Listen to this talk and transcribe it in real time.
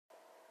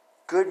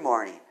Good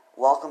morning.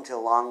 Welcome to the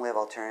Long Live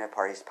Alternative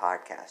Parties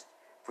podcast.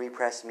 Free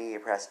Press Media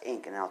Press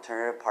Inc., an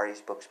alternative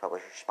parties books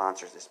publisher,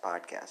 sponsors this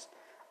podcast.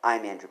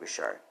 I'm Andrew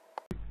Bouchard.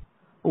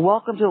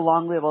 Welcome to the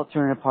Long Live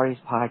Alternative Parties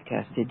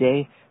podcast.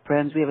 Today,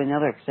 friends, we have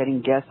another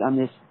exciting guest on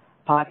this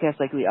podcast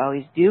like we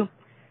always do.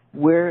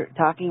 We're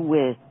talking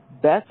with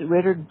Beth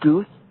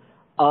Ritter-Guth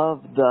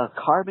of the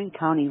Carbon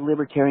County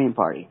Libertarian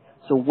Party.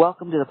 So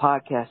welcome to the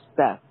podcast,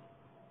 Beth.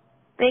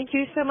 Thank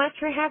you so much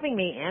for having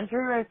me,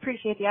 Andrew. I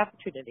appreciate the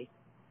opportunity.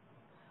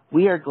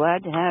 We are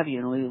glad to have you,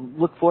 and we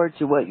look forward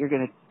to what you're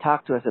going to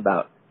talk to us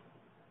about.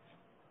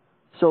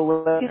 So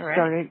let's get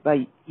started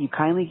by you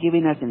kindly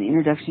giving us an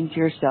introduction to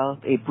yourself,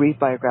 a brief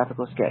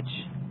biographical sketch.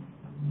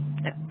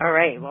 All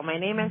right. Well, my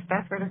name is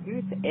Beth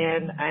Ritter-Guth,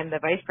 and I'm the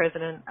Vice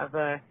President of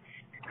the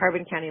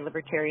Carbon County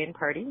Libertarian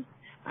Party.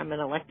 I'm an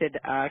elected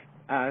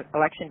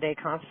Election Day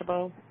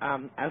Constable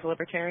as a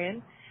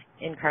Libertarian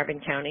in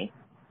Carbon County.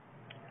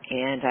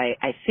 And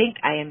I think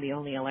I am the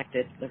only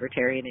elected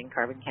Libertarian in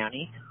Carbon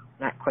County.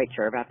 Not quite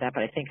sure about that,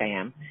 but I think I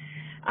am.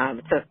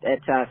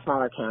 It's a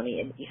smaller county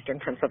in eastern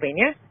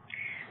Pennsylvania.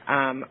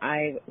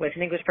 I was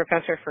an English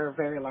professor for a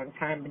very long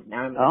time.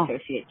 Now I'm an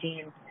associate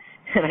dean,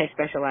 and I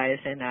specialize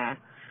in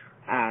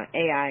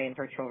AI and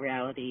virtual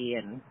reality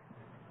and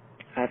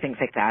things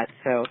like that.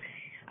 So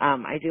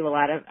I do a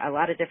lot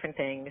of different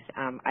things.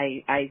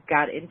 I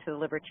got into the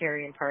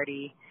Libertarian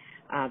Party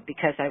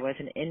because I was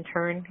an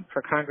intern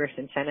for Congress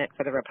and Senate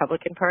for the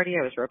Republican Party.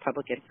 I was a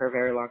Republican for a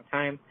very long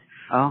time.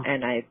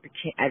 And I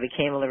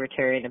became a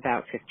Libertarian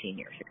about 15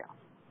 years ago.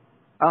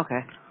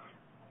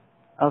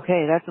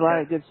 Okay, that's a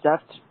lot of good stuff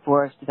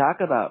for us to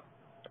talk about.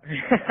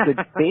 Good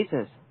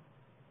basis.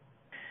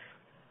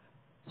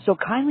 So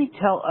kindly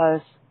tell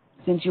us,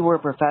 since you were a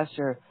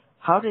professor,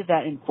 how did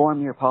that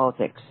inform your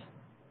politics?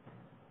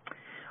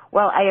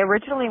 Well, I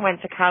originally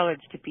went to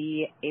college to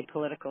be a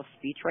political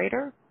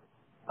speechwriter.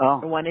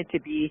 I wanted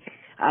to be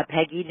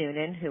Peggy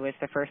Noonan, who was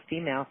the first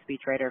female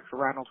speechwriter for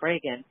Ronald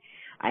Reagan.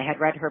 I had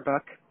read her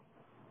book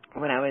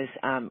when I was,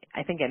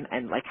 I think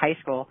in high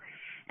school,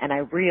 and I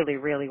really,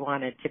 really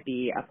wanted to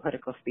be a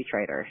political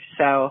speechwriter.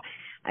 So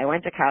I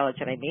went to college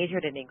and I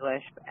majored in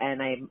English,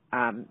 and I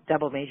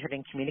double majored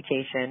in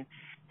communication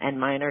and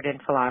minored in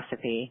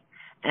philosophy,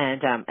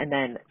 and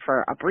then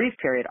for a brief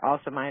period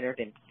also minored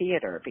in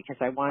theater because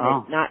I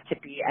wanted not to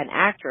be an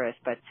actress,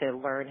 but to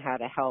learn how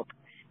to help.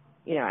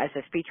 You know, as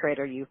a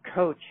speechwriter, you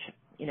coach,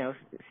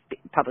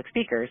 public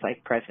speakers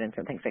like presidents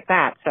and things like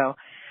that. So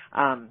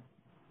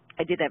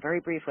I did that very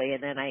briefly,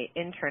 and then I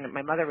interned.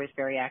 My mother was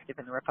very active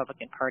in the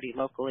Republican Party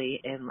locally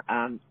in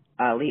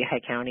Lehigh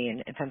County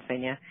in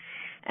Pennsylvania,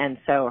 and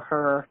so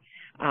her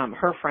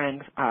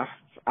friend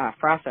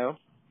Frasso,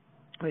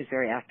 who was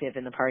very active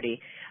in the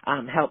party,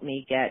 helped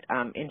me get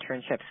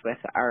internships with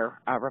our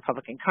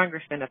Republican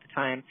congressman at the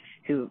time,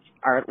 who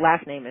our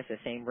last name is the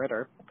same,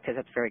 Ritter, because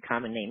that's a very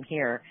common name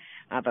here,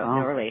 but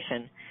no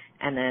relation.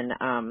 And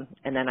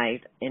then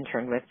I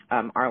interned with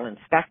Arlen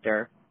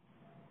Specter.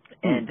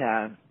 And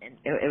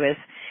it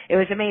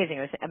was amazing.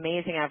 It was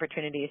amazing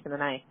opportunities. And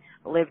then I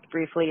lived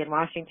briefly in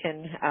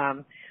Washington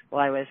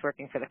while I was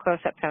working for the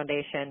Close-Up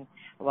Foundation.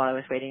 While I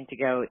was waiting to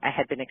go, I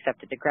had been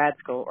accepted to grad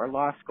school or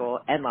law school.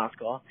 And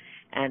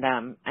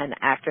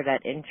after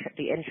that,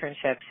 the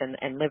internships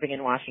and living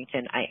in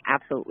Washington, I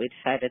absolutely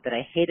decided that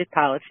I hated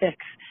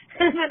politics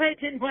and that I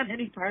didn't want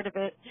any part of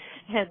it.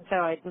 And so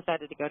I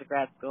decided to go to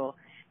grad school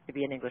to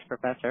be an English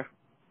professor.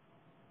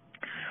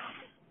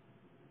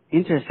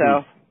 Interesting.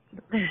 So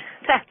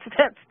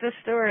that's the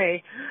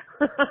story.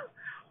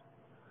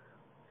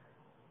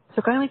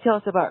 So kindly tell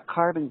us about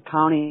Carbon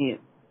County.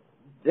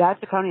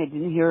 That's a county I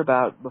didn't hear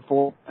about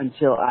before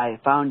until I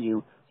found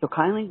you. So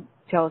kindly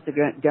tell us the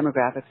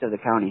demographics of the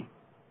county.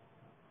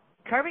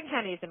 Carbon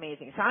County is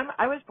amazing. So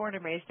I was born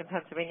and raised in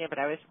Pennsylvania, but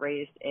I was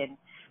raised in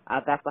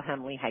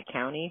Bethlehem, Lehigh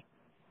County.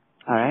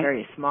 All right. A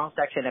very small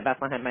section of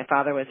Bethlehem. My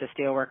father was a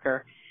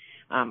steelworker.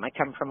 I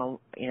come from a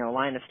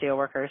line of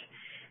steelworkers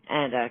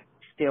and a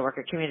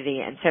steelworker community,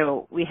 and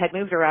so we had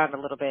moved around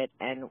a little bit.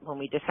 And when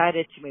we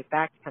decided to move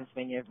back to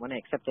Pennsylvania, when I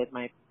accepted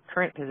my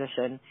current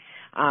position,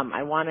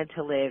 I wanted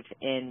to live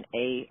in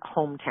a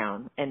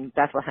hometown. And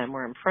Bethlehem,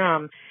 where I'm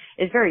from,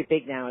 is very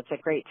big now. It's a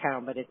great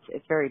town, but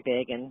it's very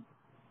big, and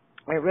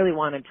I really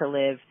wanted to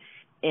live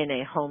in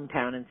a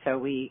hometown. And so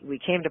we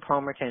came to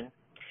Palmerton,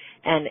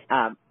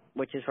 and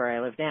which is where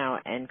I live now.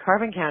 And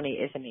Carbon County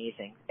is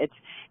amazing.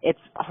 It's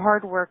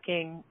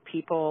hardworking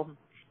people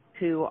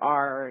who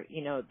are,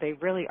 they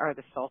really are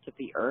the salt of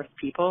the earth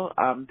people.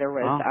 There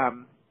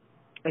was,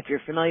 if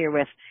you're familiar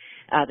with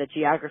the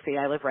geography,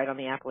 I live right on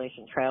the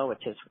Appalachian Trail,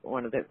 which is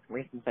one of the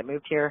reasons I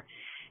moved here.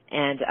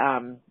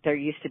 And there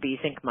used to be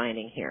zinc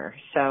mining here,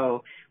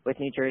 so with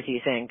New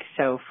Jersey Zinc.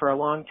 So for a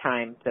long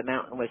time, the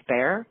mountain was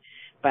bare,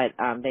 but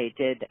they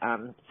did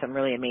some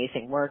really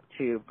amazing work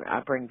to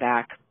bring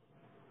back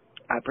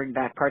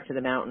parts of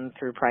the mountain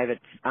through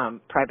private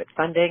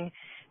funding.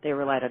 They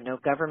relied on no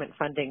government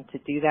funding to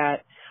do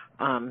that,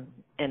 and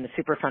the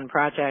Superfund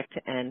project.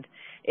 And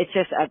it's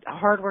just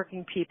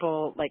hardworking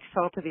people, like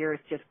salt of the earth,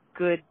 just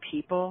good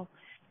people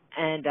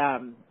And,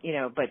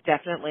 but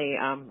definitely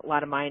a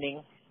lot of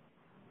mining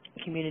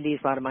communities,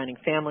 a lot of mining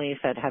families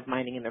that have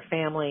mining in their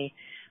family.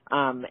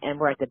 And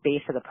we're at the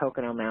base of the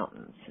Pocono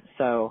Mountains.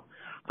 So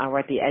we're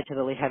at the edge of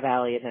the Lehigh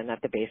Valley and then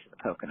at the base of the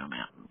Pocono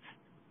Mountains.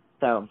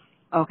 So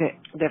okay.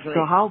 definitely.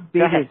 So how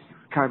big is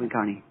Carbon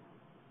County?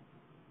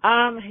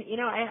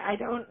 I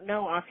don't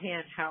know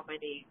offhand how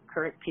many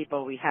current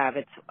people we have.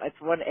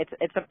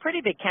 It's a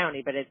pretty big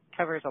county, but it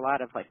covers a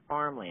lot of like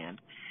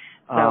farmland.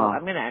 So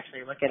I'm going to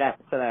actually look it up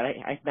so that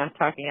I'm not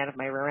talking out of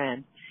my rear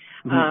end.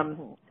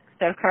 Mm-hmm.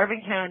 So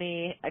Carbon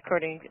County,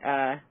 according,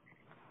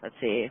 let's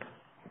see.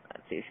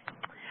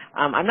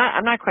 I'm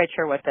not quite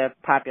sure what the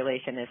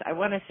population is. I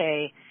want to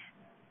say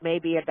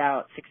maybe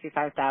about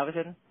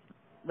 65,000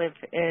 live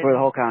in. For the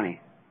whole county?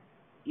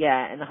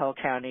 Yeah, in the whole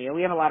county.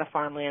 We have a lot of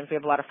farmlands. We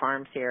have a lot of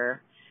farms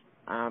here.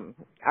 The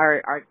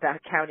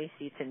county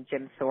seat's in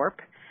Jim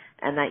Thorpe,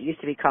 and that used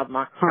to be called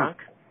Mock Chunk.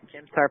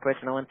 Jim Thorpe was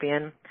an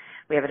Olympian.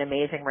 We have an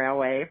amazing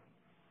railway,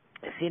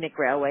 a scenic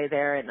railway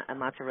there, and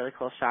lots of really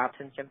cool shops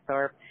in Jim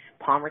Thorpe.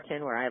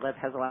 Palmerton, where I live,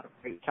 has a lot of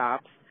great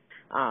shops.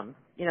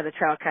 The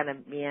trail kind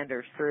of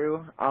meanders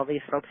through all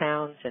these little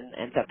towns and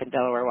ends up in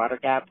Delaware Water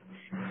Gap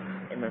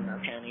in Monroe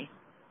County.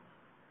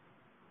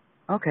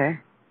 Okay.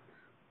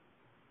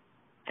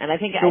 And I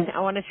think I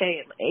want to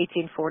say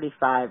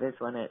 1845 is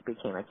when it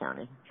became a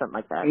county, something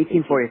like that.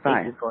 1845.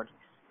 1840.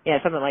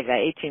 Yeah, something like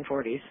that.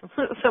 1840s,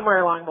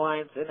 somewhere along the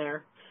lines in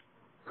there.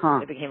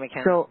 Huh. It became a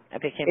county. So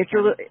it's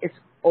it's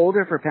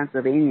older for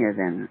Pennsylvania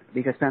then,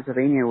 because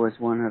Pennsylvania was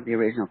one of the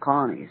original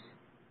colonies.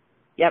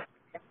 Yep.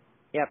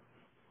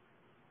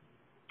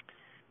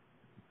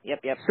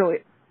 So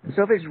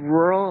if it's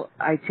rural,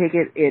 I take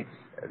it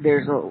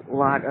there's a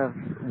lot of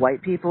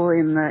white people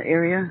in the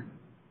area?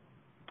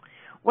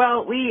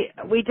 Well, we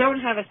don't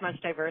have as much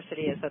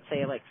diversity as, let's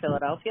say, like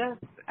Philadelphia.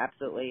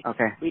 Absolutely.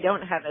 Okay. We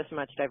don't have as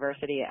much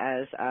diversity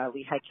as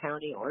Lehigh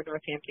County or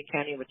Northampton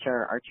County, which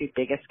are our two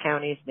biggest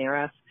counties near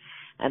us,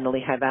 and the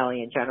Lehigh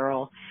Valley in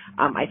general.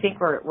 I think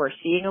we're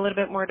seeing a little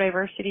bit more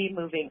diversity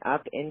moving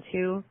up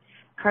into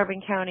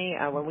Carbon County.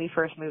 When we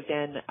first moved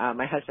in,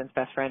 my husband's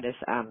best friend is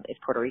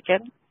Puerto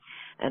Rican.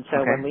 And so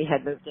when we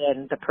had moved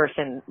in, the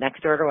person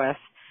next door to us,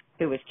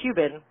 who was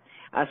Cuban,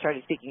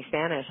 started speaking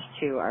Spanish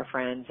to our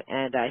friend,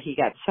 and he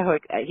got so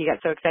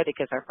excited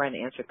because our friend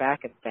answered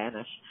back in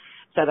Spanish.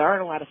 So there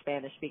aren't a lot of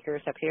Spanish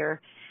speakers up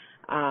here,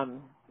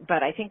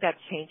 but I think that's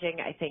changing.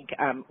 I think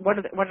one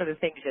of the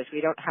things is we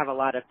don't have a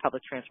lot of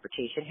public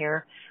transportation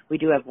here. We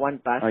do have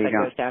one bus that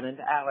goes down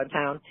into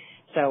Allentown,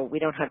 so we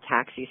don't have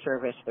taxi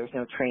service. There's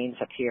no trains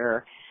up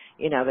here.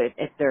 You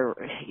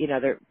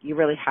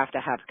really have to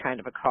have kind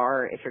of a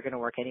car if you're going to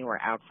work anywhere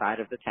outside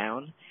of the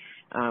town.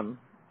 So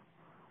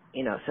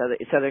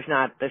there's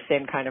not the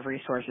same kind of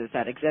resources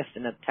that exist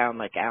in a town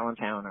like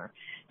Allentown or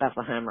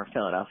Bethlehem or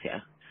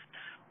Philadelphia.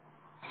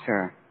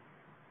 Sure.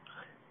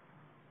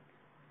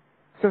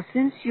 So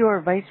since you're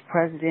vice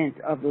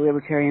president of the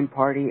Libertarian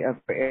Party of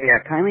the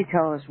area, kindly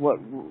tell us what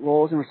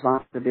roles and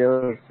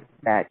responsibilities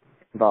that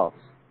involves.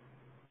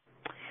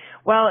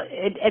 Well,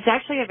 it's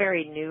actually a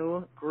very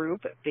new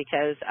group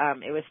because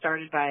it was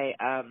started by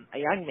a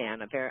young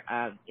man, a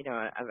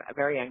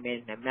very young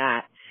man named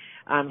Matt.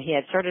 He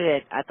had started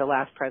it at the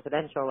last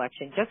presidential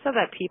election just so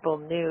that people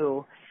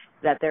knew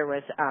that there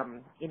was,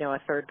 a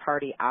third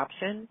party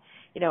option.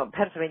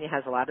 Pennsylvania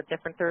has a lot of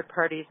different third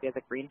parties. We have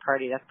the Green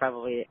Party. That's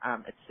probably,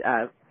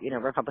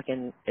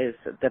 Republican is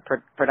the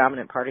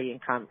predominant party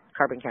in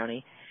Carbon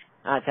County,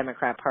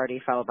 Democrat Party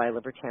followed by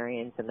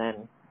Libertarians, and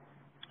then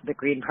the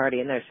Green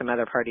Party, and there's some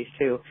other parties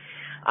too.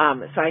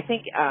 So I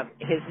think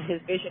his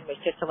vision was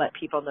just to let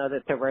people know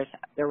that there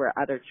were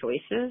other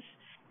choices.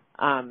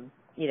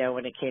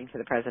 When it came to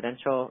the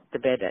presidential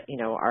debate,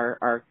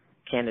 our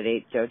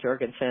candidate Joe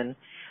Jorgensen,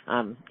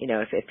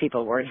 if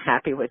people weren't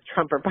happy with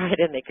Trump or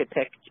Biden, they could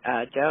pick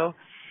Joe.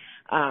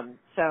 I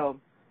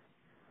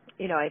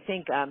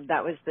think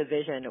that was the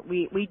vision.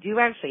 We do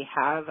actually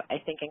have, I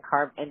think, in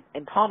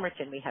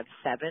Palmerton we have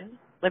 7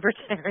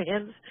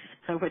 libertarians,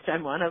 which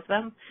I'm one of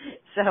them.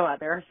 So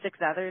there are 6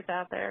 others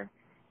out there.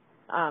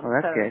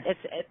 That's good.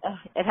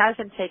 It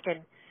hasn't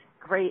taken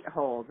great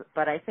hold,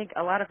 but I think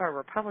a lot of our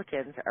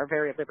Republicans are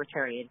very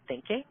libertarian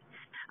thinking.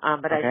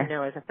 But as you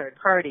know, as a third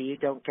party, you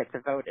don't get to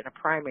vote in a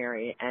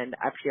primary, and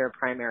up here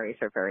primaries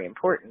are very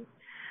important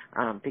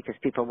because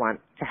people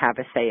want to have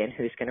a say in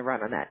who's going to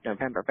run on that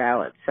November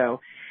ballot. So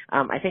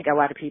I think a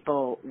lot of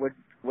people would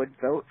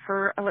vote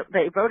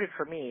they voted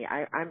for me.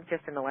 I'm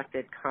just an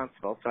elected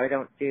constable, so I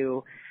don't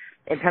do,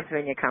 in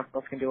Pennsylvania,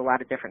 constables can do a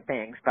lot of different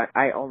things, but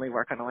I only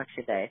work on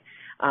election day.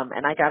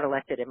 And I got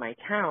elected in my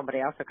town, but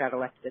I also got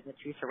elected in the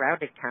 2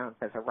 surrounding towns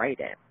as a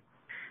write-in,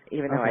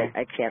 even though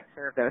I can't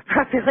serve those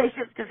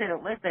populations because they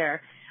don't live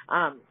there.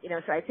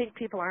 So I think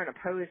people aren't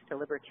opposed to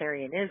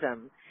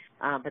libertarianism,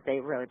 but they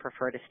really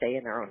prefer to stay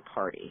in their own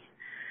party,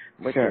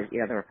 which is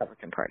the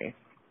Republican Party.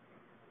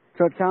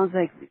 So it sounds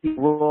like the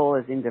role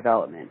is in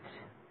development.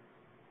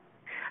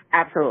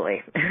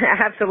 Absolutely.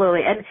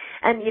 Absolutely. And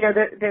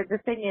the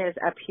thing is,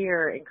 up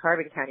here in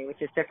Carbon County,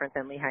 which is different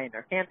than Lehigh and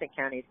Northampton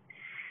counties,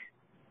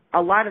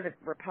 a lot of the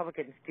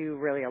Republicans do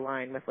really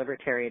align with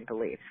libertarian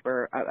beliefs.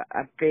 We're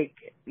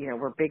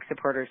we're big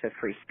supporters of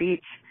free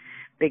speech,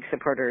 big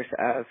supporters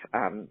of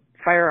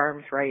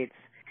firearms rights.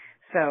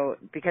 So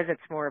because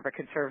it's more of a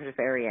conservative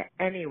area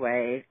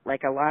anyway,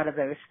 like a lot of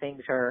those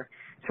things are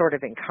sort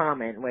of in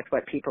common with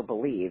what people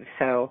believe.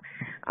 So,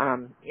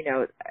 and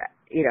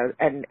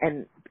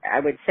I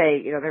would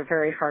say, they're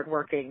very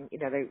hardworking.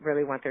 They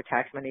really want their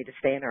tax money to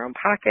stay in their own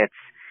pockets.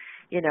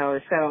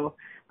 So,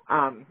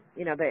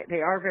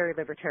 they are very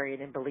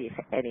libertarian in belief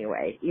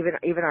anyway. Even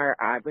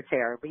I would say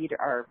our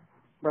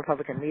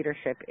Republican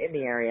leadership in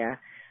the area,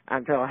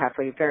 Bill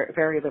Heffley, very,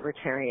 very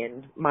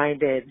libertarian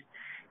minded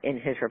in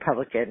his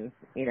Republican,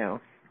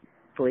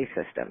 belief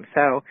system.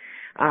 So,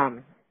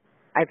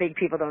 I think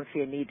people don't see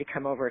a need to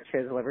come over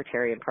to the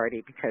Libertarian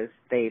Party because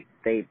they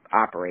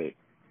operate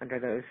under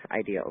those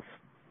ideals.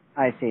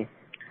 I see.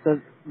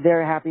 So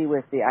they're happy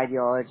with the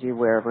ideology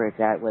wherever it's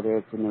at, whether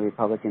it's in the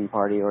Republican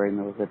Party or in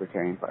the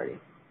Libertarian Party.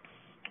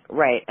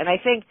 Right. And I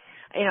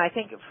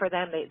think for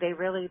them, they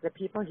really, the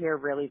people here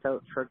really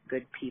vote for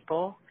good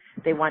people.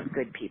 They want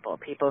good people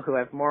who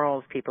have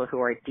morals, people who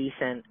are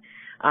decent.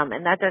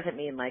 And that doesn't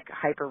mean like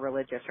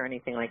hyper-religious or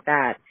anything like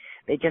that.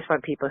 They just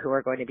want people who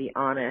are going to be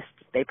honest.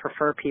 They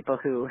prefer people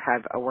who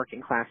have a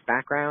working class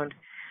background.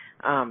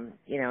 And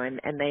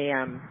they,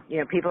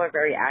 people are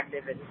very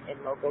active in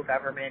local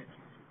government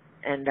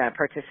and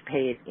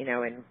participate,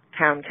 in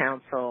town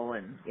council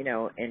and,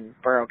 in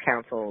borough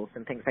councils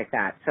and things like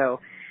that. So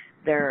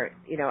they're,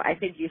 I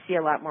think you see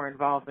a lot more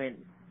involvement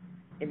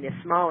in the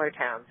smaller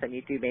towns than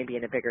you do maybe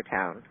in a bigger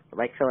town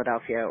like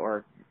Philadelphia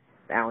or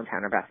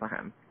Allentown or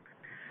Bethlehem.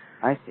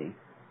 I see.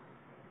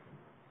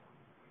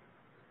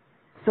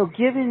 So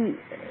given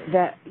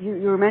that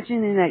you were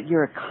mentioning that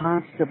you're a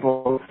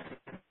constable,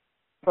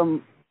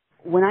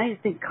 when I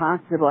think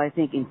constable, I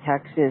think in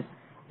Texas,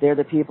 they're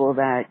the people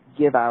that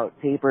give out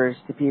papers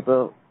to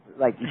people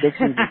like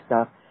evictions and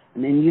stuff.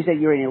 And then you said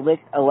you're an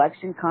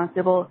election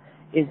constable.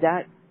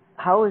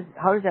 How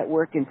does that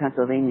work in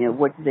Pennsylvania?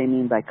 What do they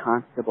mean by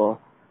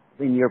constable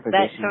in your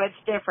position? So it's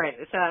different.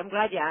 So I'm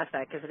glad you asked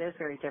that because it is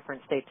very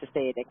different state to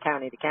state and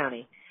county to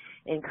county.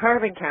 In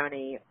Carbon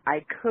County,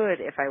 I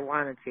could, if I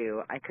wanted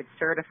to, I could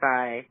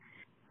certify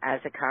as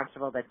a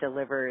constable that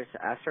delivers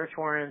search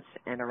warrants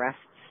and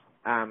arrests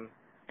and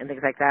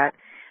things like that.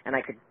 And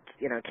I could,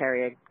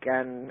 carry a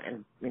gun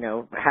and,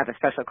 have a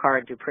special car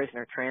and do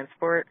prisoner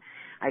transport.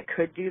 I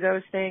could do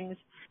those things.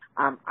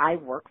 I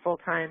work full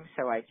time,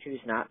 so I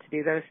choose not to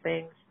do those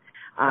things.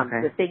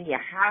 Okay. The thing you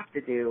have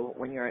to do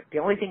the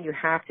only thing you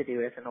have to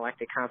do as an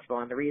elected constable,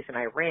 and the reason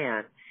I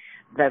ran,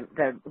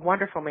 the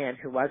wonderful man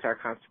who was our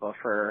constable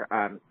for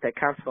the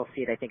constable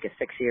seat, I think is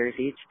 6 years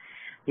each.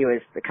 He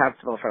was the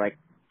constable for like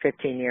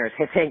 15 years.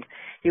 I think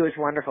he was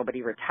wonderful, but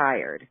he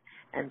retired.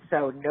 And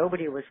so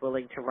nobody was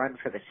willing to run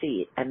for the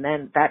seat. And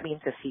then that means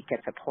the seat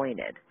gets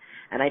appointed.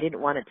 And I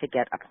didn't want it to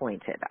get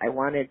appointed. I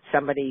wanted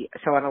somebody,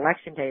 so on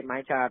election day,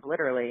 my job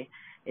literally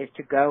is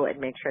to go and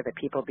make sure that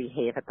people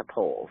behave at the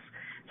polls.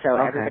 So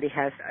okay.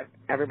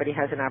 everybody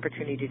has an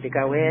opportunity to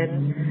go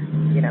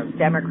in,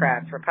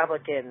 Democrats,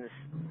 Republicans,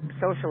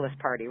 Socialist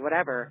Party,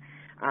 whatever.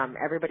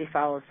 Everybody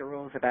follows the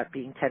rules about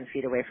being 10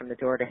 feet away from the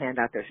door to hand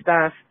out their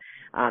stuff.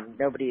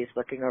 Nobody is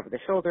looking over the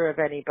shoulder of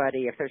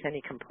anybody. If there's any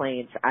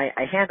complaints,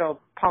 I handle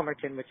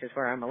Palmerton, which is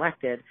where I'm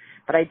elected,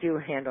 but I do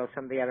handle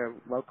some of the other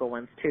local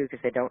ones too because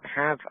they don't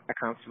have a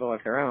constable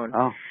of their own.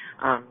 Oh.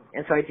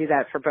 And so I do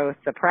that for both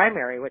the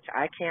primary, which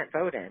I can't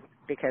vote in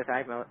because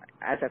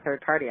as a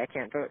third party, I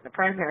can't vote in the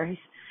primaries,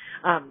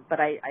 but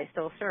I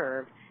still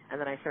serve. And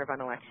then I serve on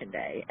election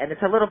day. And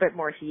it's a little bit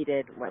more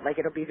heated, like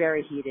it'll be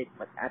very heated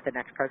at the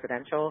next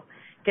presidential,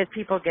 because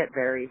people get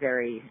very,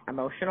 very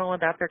emotional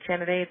about their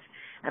candidates.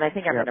 And I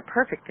think I'm in a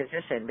perfect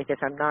position because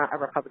I'm not a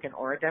Republican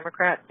or a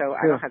Democrat, so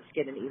I don't have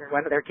skin in either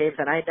one of their games.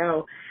 And I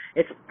know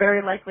it's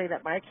very likely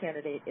that my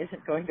candidate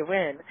isn't going to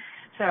win.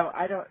 So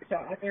I'm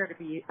there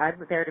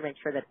to make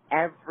sure that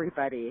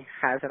everybody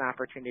has an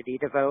opportunity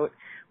to vote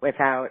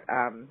without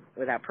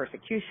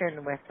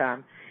persecution,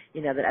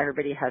 that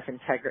everybody has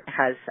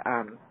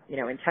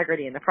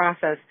integrity in the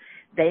process.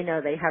 They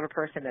know they have a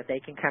person that they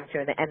can come to,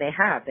 and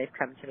they've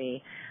come to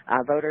me.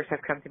 Voters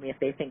have come to me if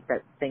they think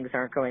that things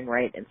aren't going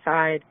right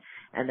inside,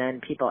 and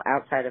then people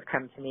outside have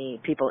come to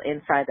me. People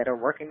inside that are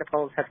working the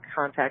polls have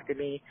contacted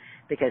me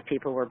because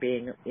people were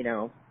being,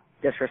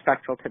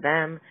 disrespectful to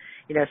them.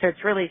 So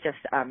it's really just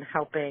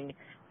helping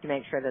to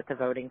make sure that the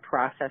voting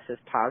process is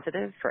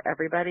positive for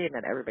everybody and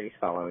that everybody's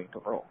following the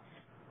rules.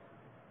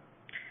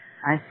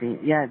 I see.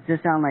 Yeah, it does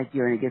sound like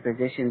you're in a good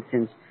position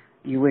since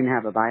you wouldn't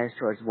have a bias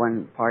towards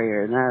one party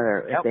or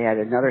another. Yep. If they had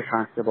another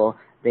constable,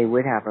 they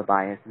would have a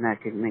bias, and that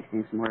could make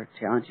things more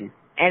challenging.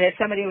 And if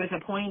somebody was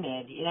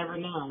appointed, you never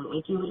know.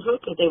 Like you would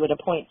hope that they would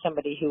appoint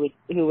somebody who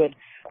would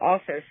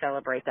also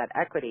celebrate that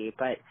equity,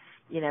 but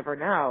you never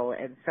know.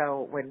 And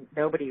so when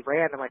nobody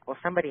ran, I'm like, well,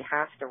 somebody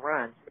has to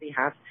run.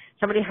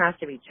 Somebody has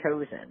to be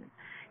chosen.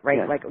 Right?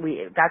 Yes. Like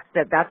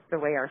that's the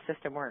way our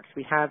system works.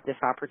 We have this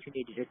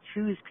opportunity to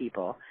choose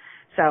people.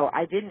 So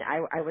I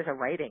was a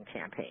write-in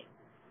campaign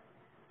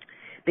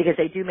because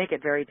they do make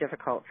it very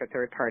difficult for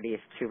third parties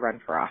to run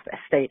for office.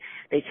 They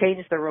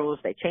changed the rules,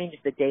 they changed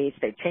the dates,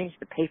 they changed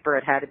the paper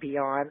it had to be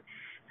on,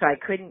 so I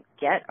couldn't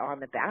get on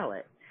the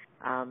ballot.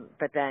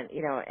 But then,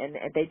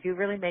 and they do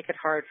really make it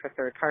hard for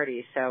third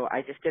parties. So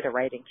I just did a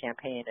write-in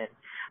campaign, and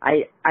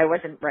I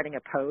wasn't running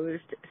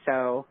opposed,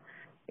 so,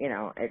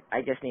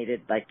 I just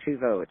needed like 2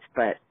 votes.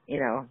 But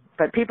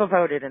people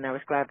voted, and I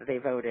was glad that they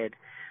voted.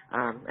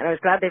 And I was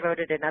glad they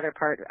voted in other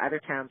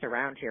towns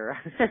around here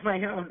than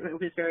my own. It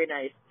was very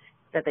nice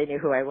that they knew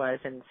who I was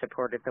and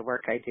supported the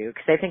work I do,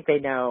 because I think they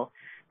know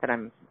that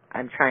I'm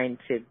trying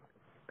to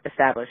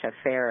establish a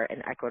fair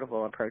and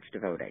equitable approach to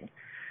voting.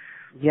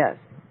 Yes.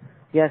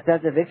 Yes,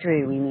 that's a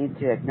victory we need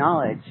to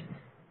acknowledge,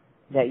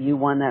 that you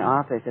won that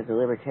office as a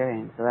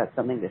Libertarian, so that's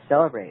something to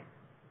celebrate.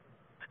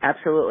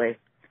 Absolutely.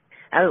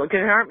 Because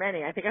there aren't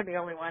many. I think I'm the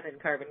only one in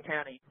Carbon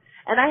County.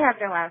 And I have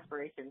no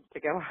aspirations to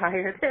go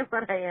higher than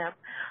what I am.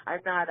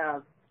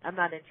 I'm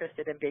not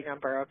interested in being on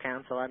borough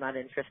council. I'm not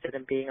interested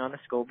in being on the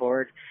school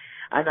board.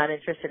 I'm not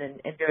interested in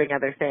doing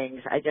other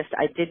things. I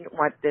didn't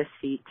want this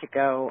seat to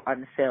go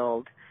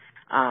unfilled.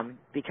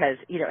 Because,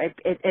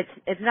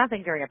 it's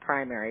nothing during a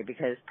primary,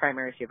 because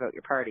primaries you vote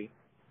your party.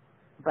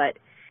 But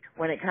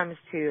when it comes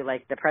to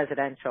like the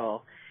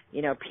presidential,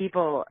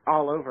 people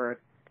all over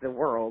the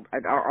world,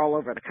 or all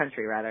over the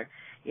country rather,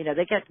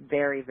 they get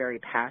very, very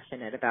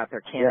passionate about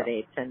their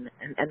candidates, and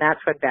that's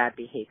when bad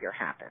behavior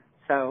happens.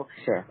 So,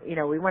 sure.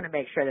 We want to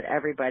make sure that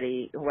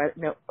everybody,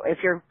 if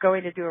you're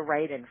going to do a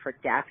write-in for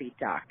Daffy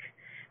Duck,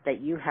 that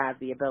you have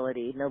the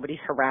ability, nobody's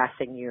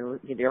harassing you,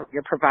 you're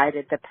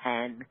provided the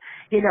pen,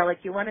 you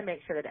want to make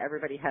sure that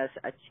everybody has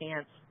a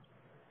chance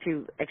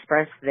to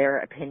express their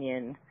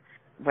opinion,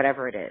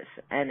 whatever it is,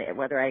 and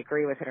whether I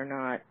agree with it or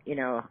not.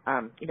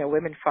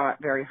 Women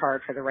fought very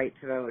hard for the right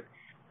to vote,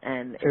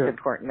 and True. It's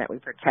important that we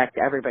protect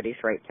everybody's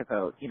right to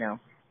vote,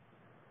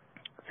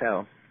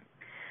 So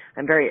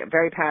I'm very,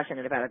 very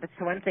passionate about it. That's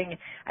the one thing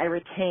I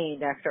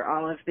retained after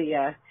all of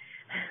the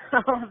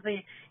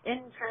in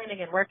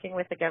training and working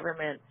with the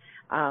government.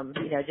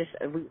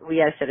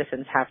 We as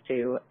citizens have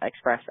to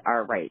express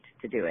our right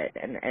to do it.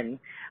 And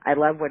I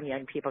love when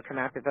young people come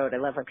out to vote. I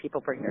love when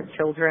people bring their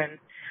children.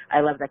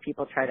 I love that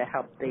people try to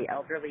help the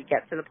elderly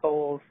get to the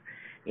polls.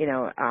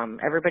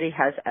 Everybody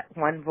has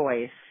one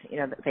voice,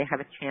 that they have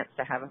a chance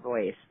to have a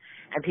voice.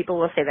 And people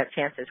will say that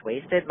chance is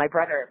wasted. My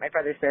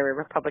brother's very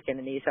Republican,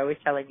 and he's always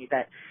telling me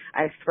that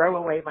I throw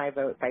away my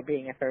vote by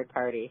being a third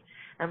party.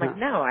 I'm like,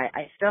 no,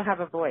 I still have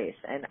a voice.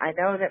 And I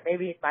know that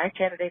maybe my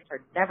candidates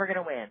are never going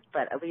to win,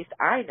 but at least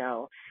I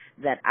know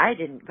that I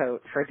didn't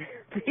vote for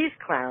these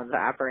clowns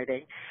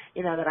operating,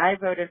 that I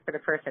voted for the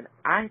person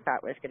I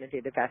thought was going to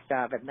do the best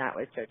job, and that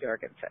was Joe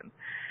Jorgensen.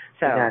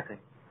 So. Exactly.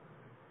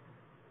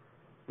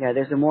 Yeah,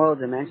 there's a moral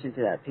dimension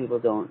to that people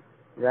don't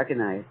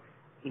recognize.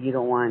 You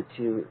don't want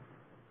to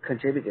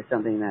contribute to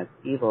something that's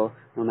evil,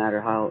 no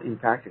matter how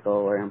impractical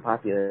or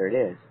unpopular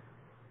it is.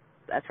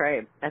 That's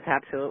right. That's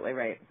absolutely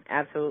right.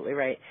 Absolutely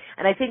right.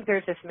 And I think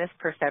there's this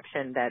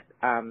misperception that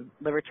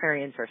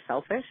libertarians are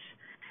selfish.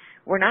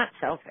 We're not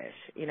selfish.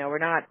 We're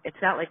not. It's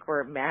not like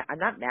we're mad. I'm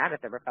not mad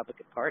at the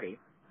Republican Party.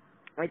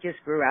 I just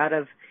grew out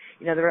of,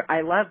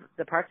 I love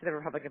the parts of the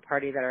Republican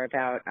Party that are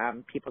about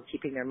people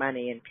keeping their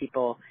money and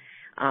people,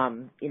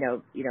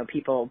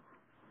 people,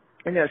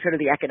 sort of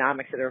the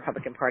economics of the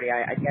Republican Party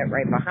I get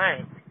right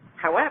behind.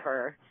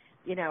 However,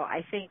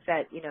 I think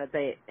that,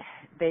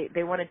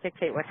 they want to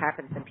dictate what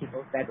happens in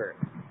people's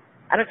bedrooms.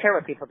 I don't care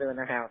what people do in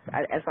their house.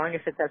 As long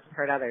as it doesn't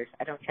hurt others,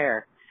 I don't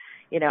care.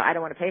 I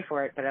don't want to pay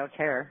for it, but I don't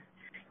care.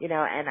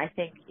 And I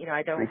think,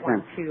 I don't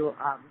want to,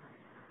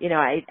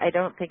 I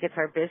don't think it's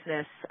our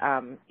business,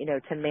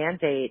 to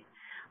mandate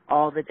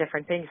all the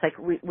different things. Like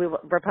we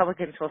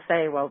Republicans will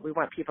say, well, we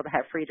want people to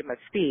have freedom of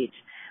speech,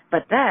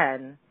 but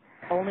then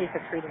only if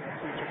it's freedom of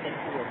speech of things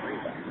we agree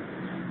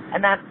with.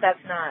 And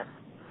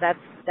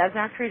that's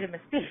not freedom of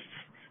speech.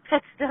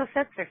 That's still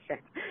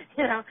censorship,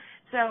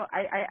 So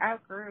I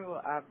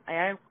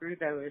outgrew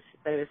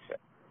those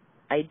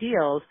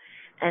ideals.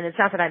 And it's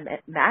not that I'm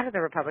mad at the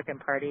Republican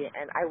Party,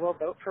 and I will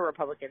vote for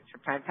Republicans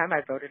from time to time.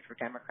 I voted for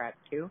Democrats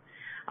too.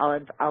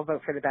 I'll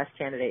vote for the best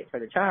candidate for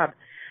the job.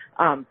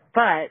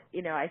 But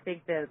I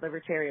think the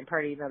Libertarian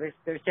Party,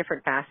 there's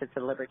different facets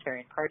of the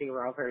Libertarian Party.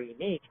 We're all very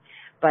unique.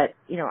 But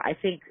I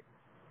think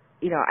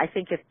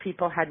if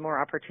people had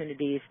more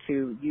opportunities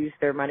to use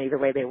their money the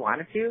way they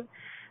wanted to,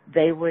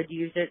 they would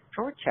use it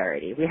for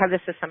charity. We have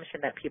this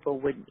assumption that people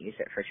wouldn't use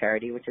it for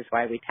charity, which is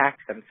why we tax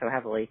them so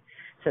heavily,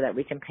 so that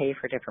we can pay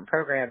for different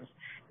programs,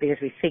 because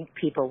we think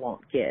people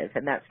won't give,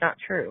 and that's not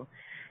true.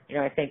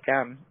 I think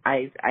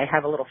I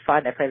have a little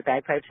fund. I play the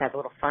bagpipes. I have a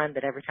little fund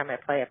that every time I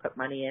play, I put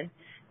money in.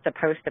 It's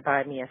supposed to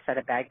buy me a set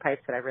of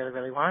bagpipes that I really,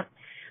 really want,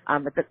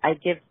 but I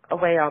give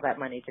away all that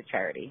money to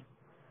charity.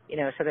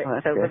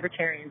 So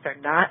libertarians are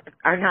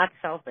not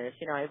selfish.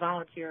 I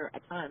volunteer a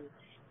ton.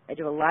 I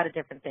do a lot of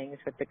different things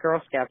with the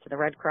Girl Scouts and the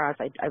Red Cross.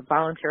 I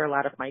volunteer a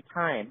lot of my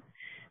time.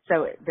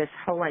 So this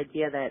whole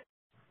idea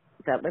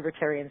that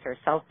libertarians are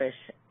selfish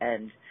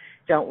and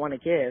don't want to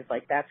give,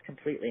 that's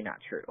completely not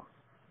true.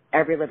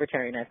 every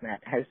Libertarian I've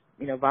met has,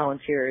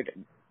 volunteered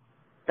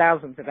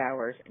thousands of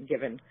hours and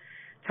given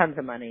tons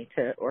of money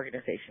to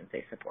organizations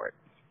they support.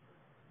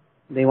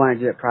 They want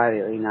to do it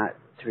privately, not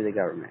through the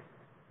government.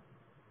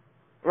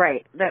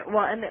 Right.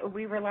 And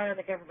we rely on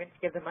the government to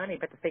give the money,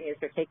 but the thing is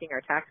they're taking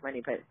our tax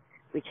money, but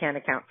we can't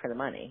account for the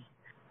money.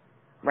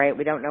 Right?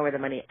 We don't know where the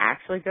money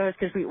actually goes,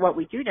 because what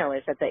we do know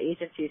is that the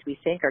agencies we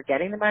think are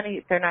getting the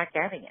money, they're not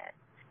getting it.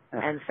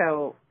 And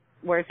so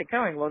where's it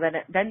going? Well,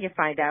 then you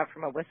find out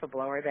from a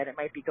whistleblower that it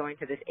might be going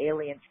to this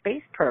alien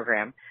space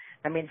program.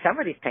 I mean,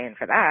 somebody's paying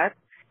for that.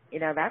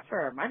 That's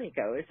where our money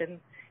goes. And,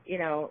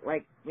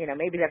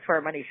 maybe that's where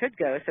our money should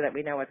go so that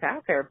we know what's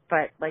out there.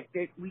 But,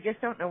 we just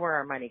don't know where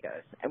our money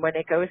goes. And when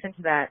it goes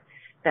into that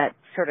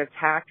sort of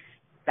tax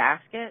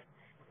basket,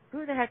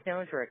 who the heck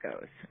knows where it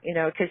goes?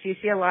 Because you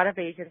see a lot of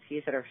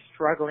agencies that are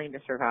struggling to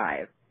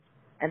survive,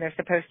 and they're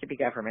supposed to be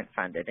government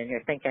funded. And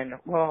you're thinking,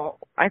 well,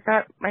 I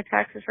thought my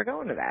taxes were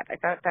going to that. I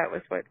thought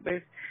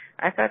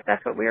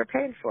that's what we were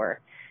paying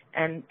for.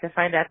 And to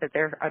find out that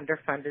they're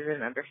underfunded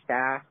and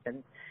understaffed,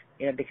 and,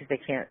 because they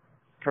can't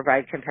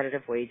provide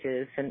competitive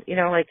wages, and,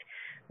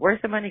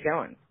 where's the money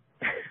going?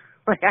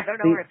 I don't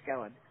know where it's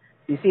going.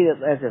 You see it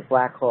as a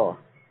black hole.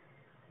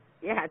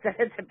 Yeah,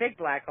 it's a big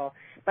black hole.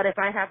 But if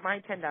I have my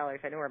 $10,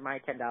 I know where my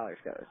 $10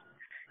 goes.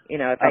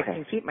 If I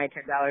can keep my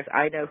 $10,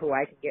 I know who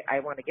I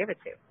want to give it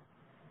to.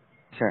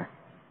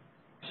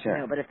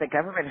 Sure. But if the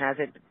government has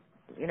it,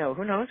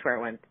 who knows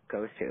where it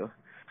goes to.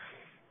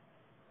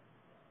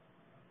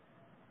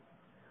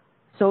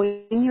 So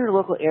in your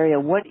local area,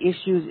 what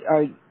issues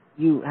are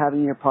you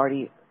having your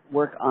party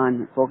work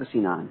on,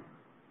 focusing on?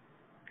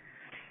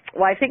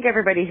 Well, I think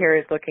everybody here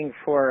is looking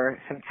for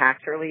some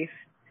tax relief.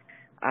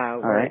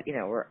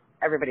 Where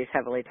everybody's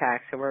heavily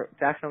taxed, so we're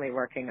definitely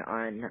working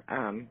on.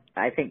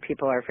 I think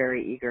people are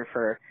very eager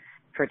for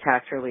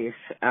tax relief.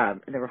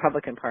 The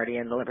Republican Party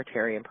and the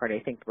Libertarian Party,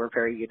 I think we're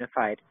very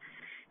unified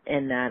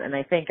in that, and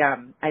I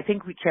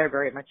think we care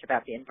very much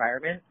about the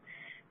environment,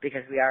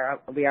 because we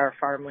are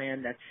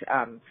farmland that's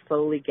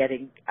slowly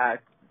getting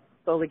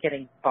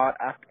bought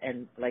up,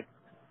 and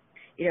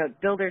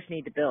builders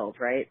need to build,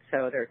 right?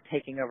 So they're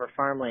taking over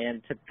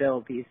farmland to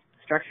build these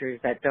structures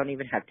that don't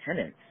even have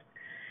tenants.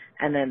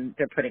 And then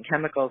they're putting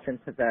chemicals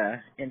into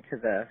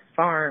the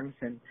farms,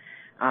 and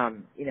I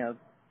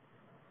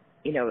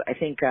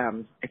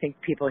think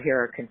people here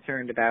are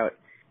concerned about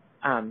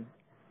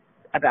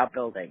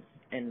building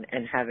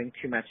and having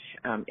too much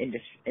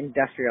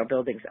industrial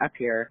buildings up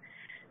here,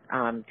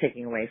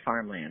 taking away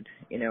farmland,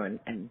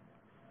 and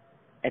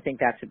I think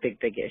that's a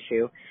big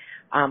issue.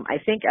 I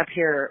think up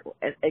here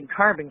in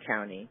Carbon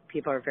County,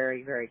 people are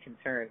very, very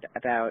concerned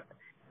about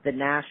the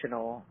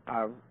national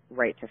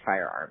right to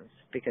firearms,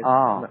 because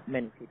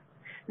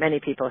many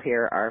people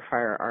here are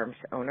firearms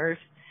owners,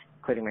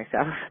 including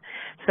myself.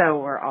 So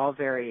we're all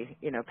very,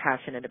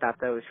 passionate about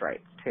those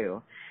rights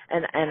too.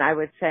 And I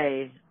would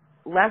say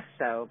less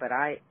so, but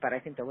I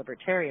think the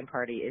Libertarian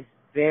Party is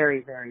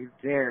very, very,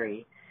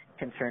 very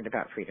concerned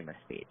about freedom of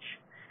speech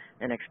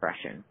and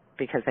expression,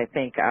 because I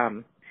think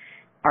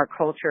our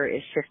culture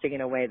is shifting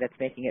in a way that's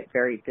making it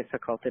very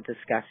difficult to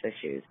discuss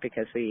issues,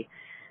 because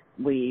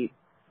we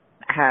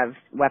have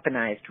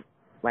weaponized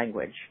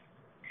language.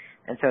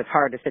 And so it's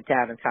hard to sit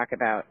down and talk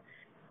about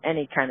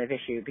any kind of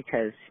issue,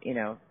 because,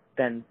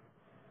 then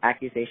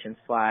accusations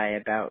fly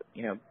about,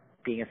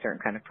 being a certain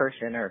kind of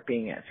person, or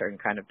being a certain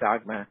kind of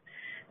dogmatic,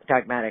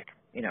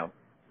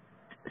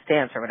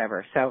 stance or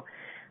whatever. So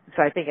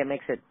I think it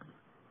makes it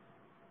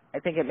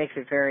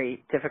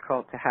very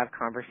difficult to have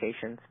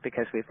conversations,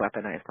 because we've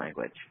weaponized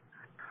language.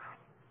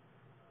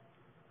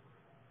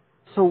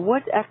 So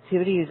what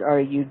activities are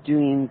you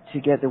doing to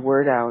get the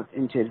word out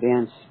and to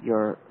advance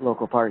your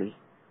local party?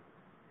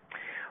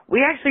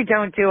 We actually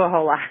don't do a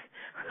whole lot.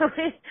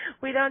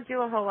 We don't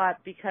do a whole lot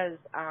because,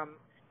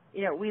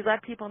 we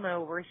let people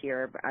know we're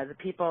here. The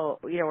people,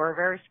 we're a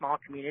very small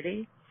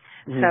community.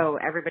 Mm-hmm. So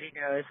everybody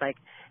knows,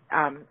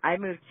 I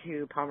moved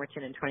to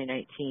Palmerton in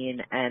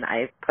 2019, and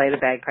I play the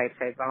bagpipes.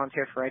 I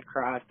volunteer for Red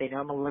Cross. They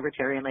know I'm a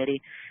libertarian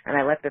lady, and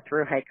I let the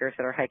through hikers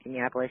that are hiking the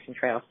Appalachian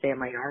Trail stay in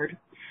my yard.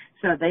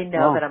 So they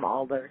know that I'm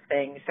all those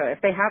things. So if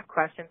they have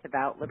questions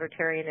about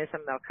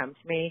libertarianism, they'll come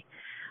to me.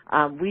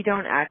 We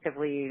don't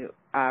actively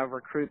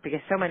recruit,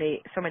 because so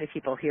many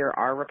people here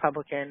are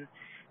Republican,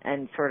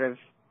 and sort of,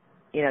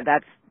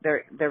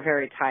 they're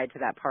very tied to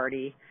that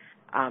party.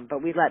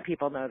 But we let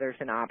people know there's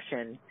an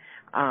option.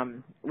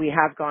 We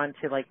have gone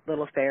to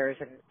little fairs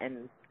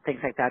and things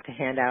like that to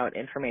hand out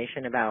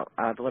information about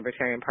the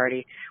Libertarian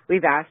Party.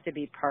 We've asked to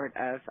be part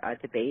of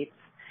debates.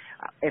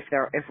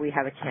 If we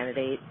have a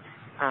candidate,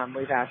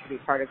 we've asked to be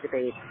part of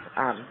debates.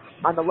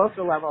 On the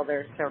local level,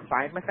 they're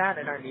fine with that,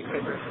 and our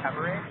newspapers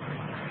cover it.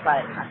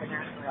 But at the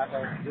national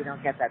level, we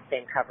don't get that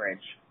same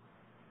coverage.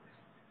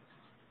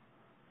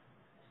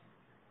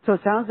 So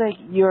it sounds like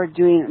you're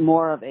doing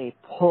more of a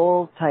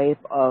pull type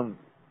of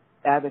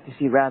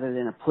advocacy rather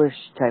than a push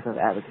type of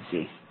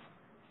advocacy.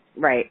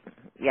 Right.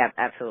 Yeah,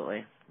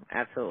 absolutely.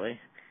 Absolutely.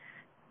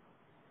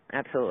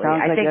 Sounds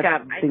like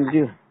that's the thing to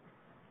do.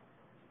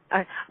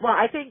 Well,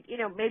 I think,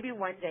 maybe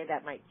one day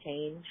that might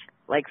change.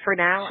 Like for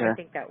now, Sure. I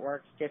think that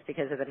works just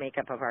because of the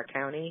makeup of our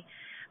county.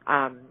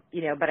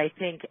 But I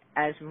think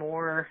as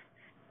more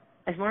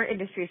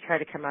industries try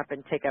to come up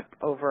and take up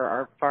over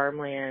our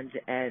farmland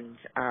and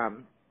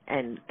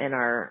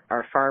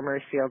our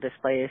farmers feel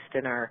displaced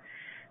and our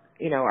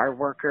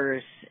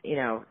workers,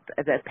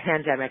 the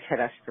pandemic hit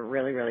us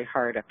really, really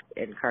hard up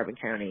in Carbon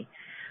County.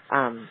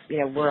 We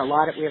have a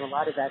lot of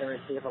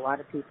veterans. We have a lot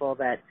of people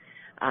that,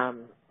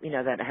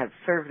 that have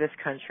served this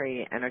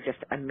country and are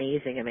just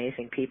amazing,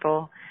 amazing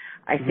people.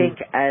 I think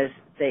as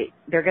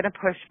they're going to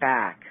push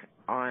back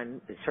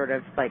on sort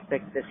of like the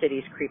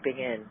cities creeping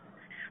in.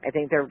 I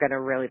think they're going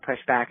to really push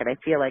back. And I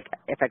feel like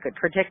if I could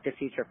predict the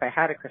future, if I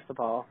had a crystal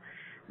ball,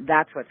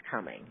 that's what's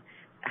coming.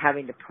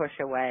 Having to push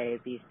away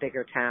these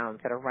bigger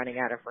towns that are running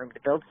out of room to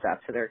build stuff,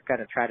 so they're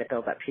going to try to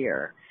build up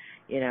here,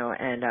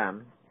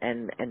 and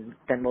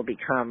then we'll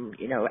become,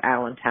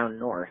 Allentown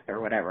North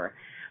or whatever.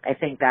 I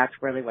think that's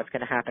really what's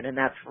going to happen, and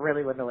that's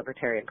really when the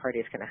Libertarian Party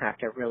is going to have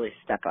to really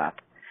step up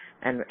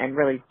and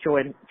really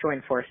join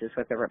forces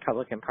with the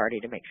Republican Party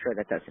to make sure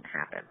that doesn't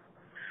happen.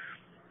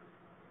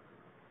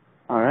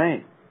 All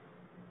right.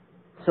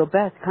 So,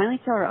 Beth, kindly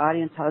tell our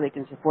audience how they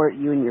can support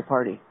you and your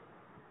party.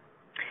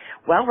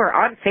 Well, we're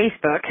on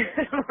Facebook.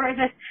 We're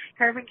the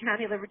Carbon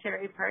County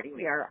Libertarian Party.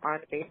 We are on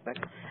Facebook.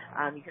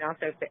 You can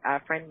also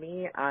friend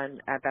me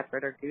on Beth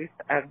Ritter-Guth.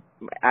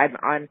 I'm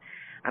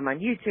on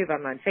YouTube.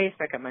 I'm on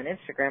Facebook. I'm on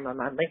Instagram. I'm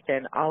on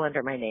LinkedIn, all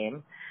under my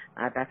name,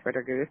 Beth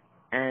Ritter-Guth.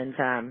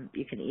 And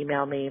you can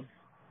email me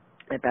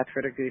at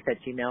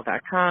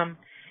bethritterguth@gmail.com.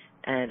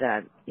 And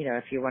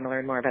if you want to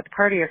learn more about the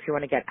party, or if you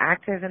want to get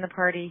active in the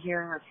party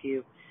here, or if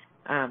you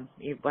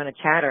want to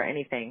chat or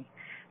anything.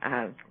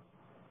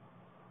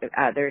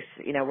 There's,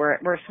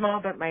 we're small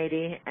but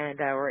mighty, and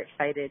we're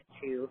excited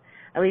to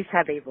at least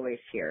have a voice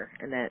here,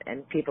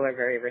 and people are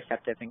very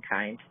receptive and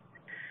kind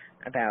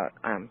about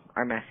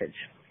our message.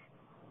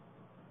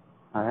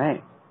 All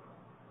right,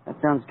 that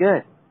sounds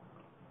good.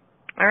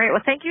 All right,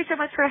 well, thank you so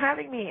much for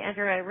having me,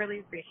 Andrew. I really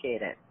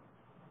appreciate it.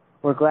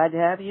 We're glad to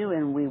have you,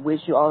 and we wish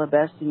you all the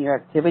best in your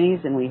activities,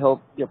 and we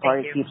hope your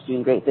party keeps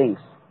doing great things.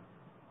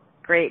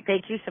 Great,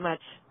 thank you so much.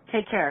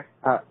 Take care.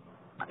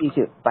 You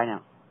too. Bye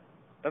now.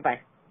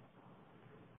 Bye-bye.